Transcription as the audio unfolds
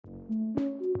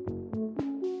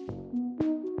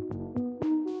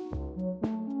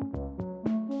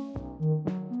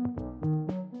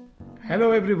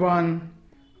Hello everyone,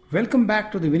 welcome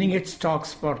back to the Winning Edge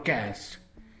Talks podcast.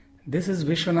 This is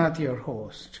Vishwanath, your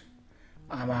host.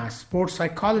 I'm a sports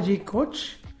psychology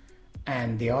coach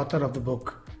and the author of the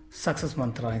book Success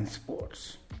Mantra in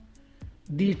Sports.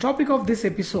 The topic of this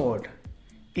episode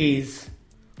is,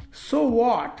 so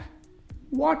what?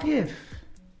 What if?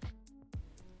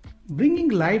 Bringing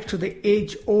life to the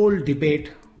age-old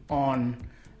debate on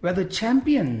whether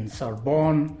champions are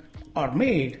born or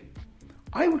made,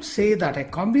 I would say that a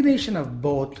combination of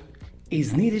both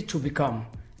is needed to become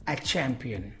a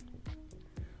champion.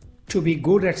 To be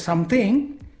good at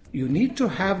something, you need to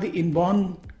have the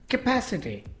inborn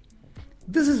capacity.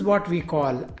 This is what we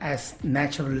call as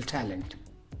natural talent.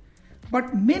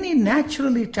 But many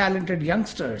naturally talented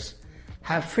youngsters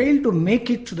have failed to make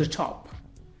it to the top.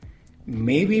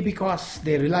 Maybe because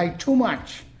they rely too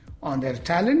much on their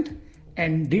talent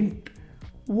and didn't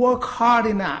work hard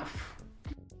enough.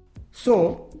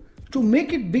 So, to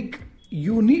make it big,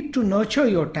 you need to nurture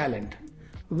your talent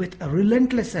with a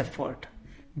relentless effort,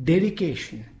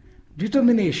 dedication,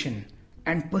 determination,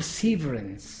 and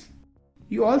perseverance.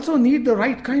 You also need the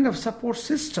right kind of support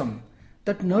system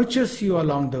that nurtures you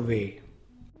along the way.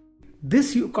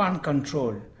 This you can't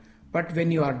control, but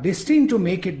when you are destined to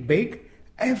make it big,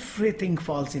 everything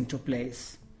falls into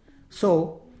place.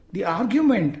 So, the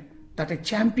argument that a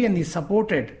champion is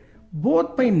supported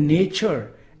both by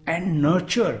nature and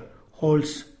nurture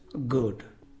holds good.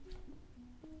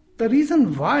 The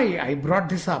reason why I brought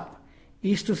this up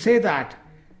is to say that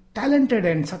talented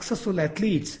and successful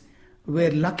athletes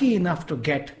were lucky enough to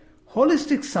get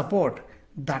holistic support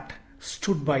that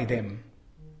stood by them.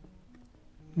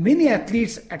 Many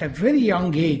athletes at a very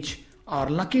young age are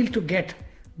lucky to get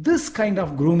this kind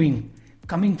of grooming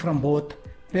coming from both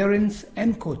parents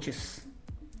and coaches.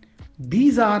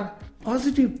 These are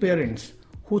positive parents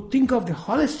who think of the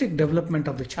holistic development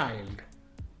of the child.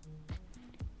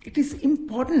 It is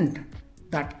important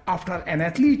that after an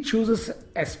athlete chooses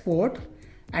a sport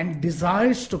and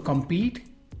desires to compete,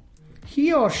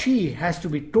 he or she has to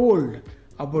be told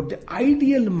about the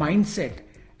ideal mindset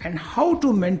and how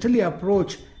to mentally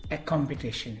approach a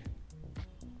competition.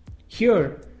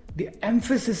 Here, the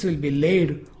emphasis will be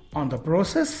laid on the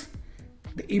process,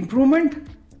 the improvement,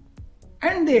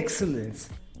 and the excellence,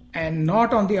 and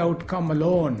not on the outcome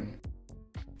alone.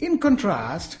 In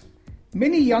contrast,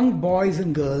 many young boys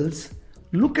and girls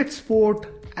look at sport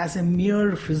as a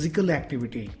mere physical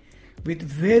activity with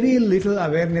very little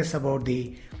awareness about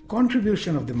the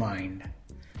contribution of the mind,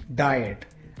 diet,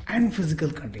 and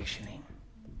physical conditioning.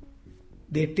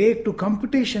 They take to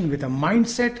competition with a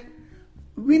mindset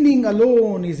winning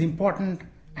alone is important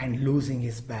and losing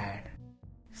is bad.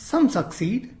 Some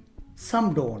succeed,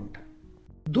 some don't.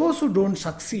 Those who don't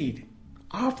succeed,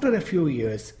 after a few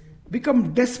years,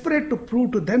 become desperate to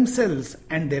prove to themselves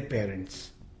and their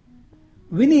parents.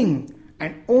 Winning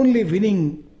and only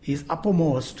winning is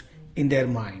uppermost in their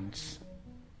minds.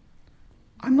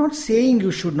 I'm not saying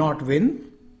you should not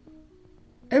win.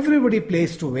 Everybody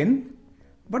plays to win,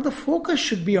 but the focus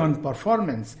should be on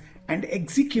performance and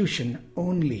execution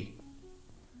only.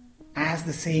 As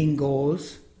the saying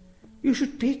goes, you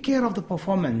should take care of the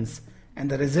performance and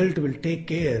the result will take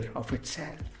care of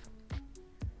itself.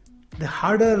 The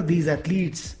harder these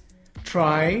athletes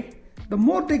try, the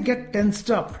more they get tensed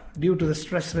up due to the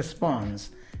stress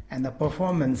response and the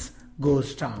performance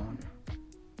goes down.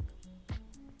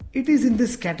 It is in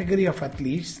this category of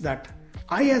athletes that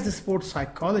I, as a sports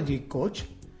psychology coach,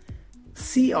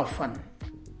 see often.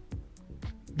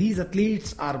 These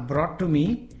athletes are brought to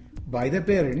me by the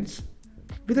parents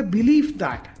with a belief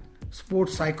that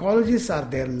sports psychologists are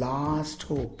their last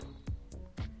hope.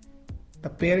 The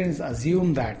parents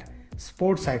assume that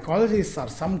sports psychologists are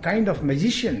some kind of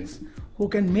magicians who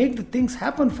can make the things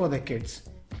happen for the kids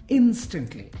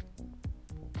instantly.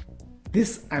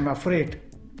 This, I'm afraid,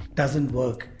 doesn't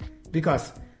work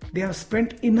because they have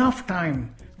spent enough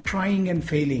time trying and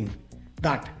failing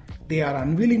that they are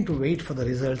unwilling to wait for the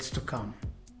results to come.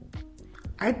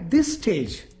 At this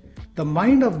stage, the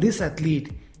mind of this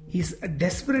athlete is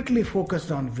desperately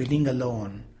focused on winning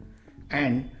alone,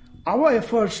 and our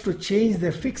efforts to change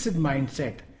their fixed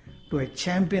mindset to a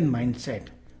champion mindset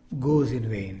goes in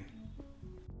vain.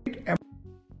 A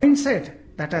mindset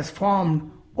that has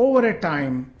formed over a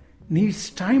time needs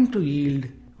time to yield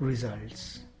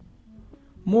results.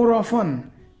 More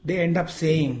often, they end up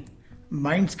saying,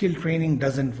 mind skill training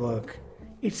doesn't work.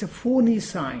 It's a phony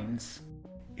science.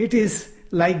 It is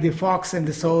like the fox and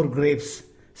the sour grapes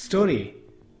story,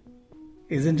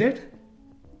 isn't it?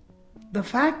 The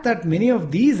fact that many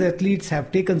of these athletes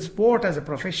have taken sport as a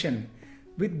profession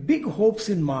with big hopes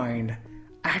in mind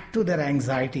add to their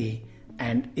anxiety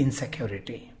and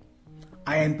insecurity.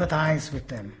 I empathize with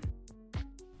them.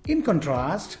 In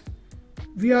contrast,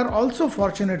 we are also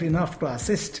fortunate enough to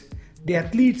assist the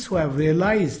athletes who have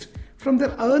realized from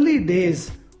their early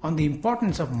days on the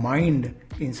importance of mind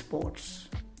in sports.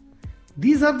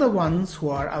 These are the ones who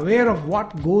are aware of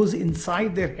what goes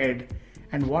inside their head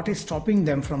and what is stopping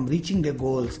them from reaching their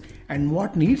goals and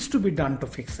what needs to be done to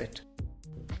fix it.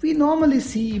 We normally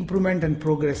see improvement and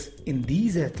progress in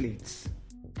these athletes.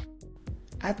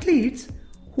 Athletes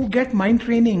who get mind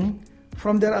training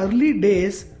from their early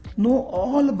days know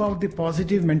all about the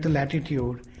positive mental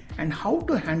attitude and how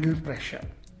to handle pressure.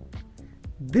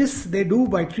 This they do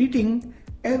by treating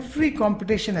every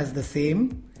competition as the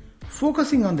same,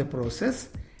 focusing on the process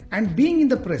and being in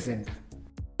the present,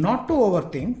 not to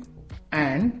overthink,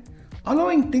 and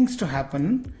allowing things to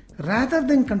happen rather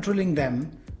than controlling them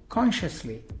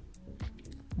consciously.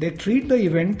 They treat the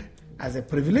event as a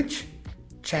privilege,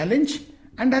 challenge,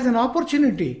 and as an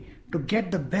opportunity to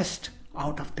get the best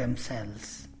out of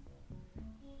themselves.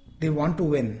 They want to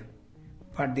win,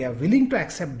 but they are willing to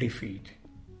accept defeat.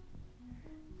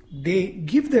 They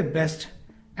give their best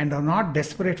and are not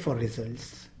desperate for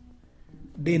results.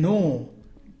 They know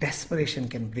desperation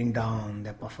can bring down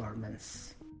their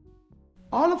performance.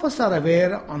 All of us are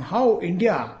aware on how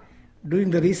India,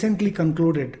 during the recently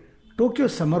concluded Tokyo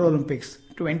Summer Olympics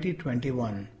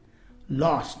 2021,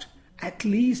 lost at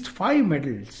least 5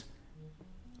 medals,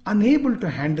 unable to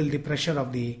handle the pressure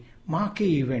of the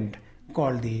marquee event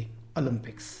called the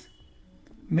Olympics.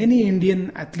 Many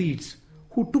Indian athletes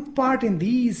who took part in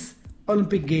these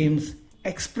Olympic Games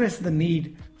expressed the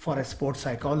need for a sports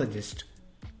psychologist.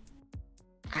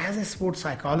 As a sports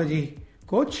psychology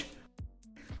coach,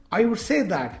 I would say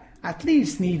that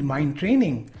athletes need mind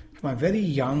training from a very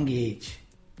young age.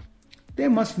 They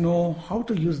must know how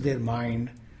to use their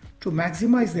mind to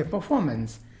maximize their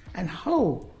performance and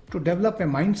how to develop a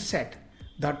mindset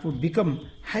that would become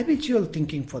habitual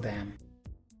thinking for them.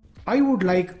 I would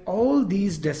like all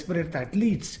these desperate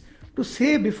athletes to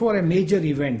say before a major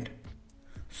event,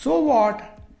 "So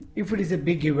what if it is a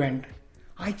big event?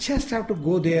 I just have to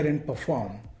go there and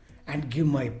perform and give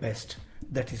my best,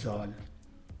 that is all.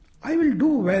 I will do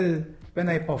well when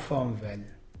I perform well.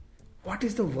 What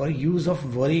is the use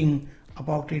of worrying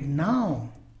about it now?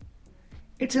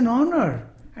 It's an honor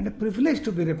and a privilege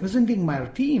to be representing my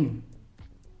team.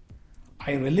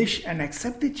 I relish and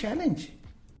accept the challenge."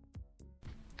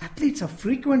 Athletes are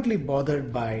frequently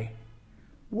bothered by,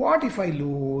 "What if I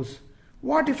lose?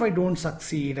 What if I don't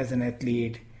succeed as an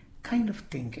athlete?" kind of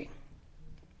thinking.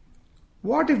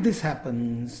 What if this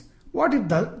happens? What if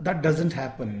that doesn't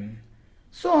happen?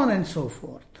 So on and so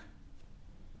forth.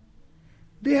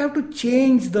 They have to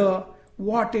change the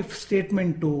what if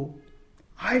statement to,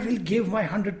 "I will give my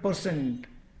 100%.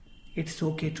 It's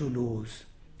okay to lose.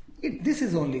 This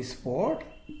is only sport.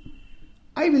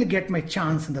 I will get my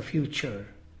chance in the future.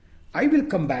 I will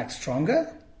come back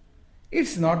stronger.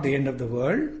 It's not the end of the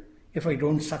world if I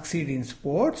don't succeed in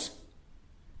sports,"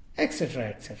 etc.,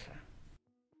 etc.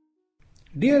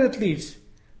 Dear athletes,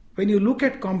 when you look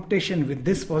at competition with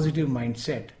this positive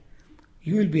mindset,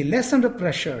 you will be less under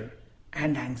pressure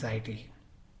and anxiety.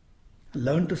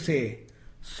 Learn to say,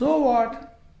 "So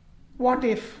what? What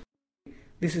if?"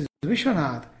 This is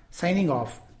Vishwanath signing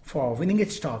off for Winning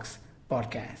Edge Talks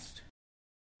podcast.